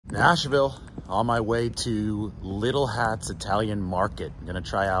Nashville, on my way to Little Hats Italian Market. I'm gonna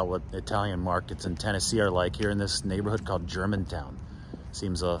try out what Italian markets in Tennessee are like here in this neighborhood called Germantown.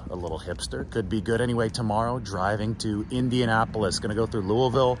 Seems a little hipster. Could be good anyway. Tomorrow, driving to Indianapolis. Gonna go through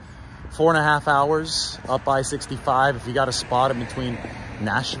Louisville, 4.5 hours up I-65. If you got a spot in between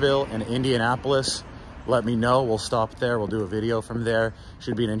Nashville and Indianapolis, let me know. We'll stop there. We'll do a video from there.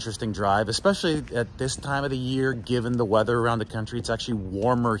 Should be an interesting drive, especially at this time of the year, given the weather around the country. It's actually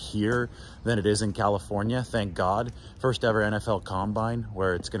warmer here than it is in California, thank God. First ever NFL Combine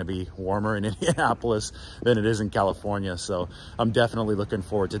where it's going to be warmer in Indianapolis than it is in California. So I'm definitely looking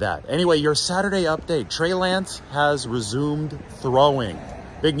forward to that. Anyway, your Saturday update. Trey Lance has resumed throwing.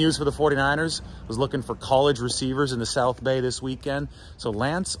 Big news for the 49ers. Was looking for college receivers in the South Bay this weekend. So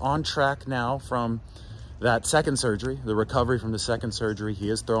Lance on track now from that second surgery, the recovery from the second surgery.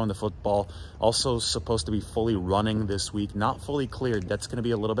 He is throwing the football. Also supposed to be fully running this week. Not fully cleared. That's going to be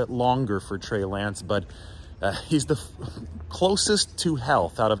a little bit longer for Trey Lance, but he's the closest to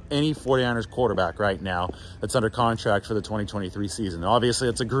health out of any 49ers quarterback right now that's under contract for the 2023 season. Obviously,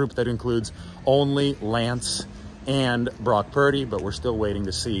 it's a group that includes only Lance and Brock Purdy, but we're still waiting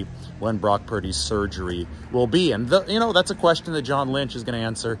to see when Brock Purdy's surgery will be. And, you know, that's a question that John Lynch is going to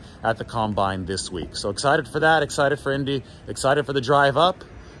answer at the Combine this week. So excited for that, excited for Indy, excited for the drive up.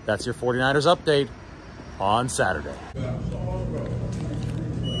 That's your 49ers update on Saturday.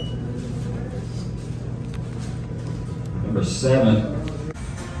 Number 7.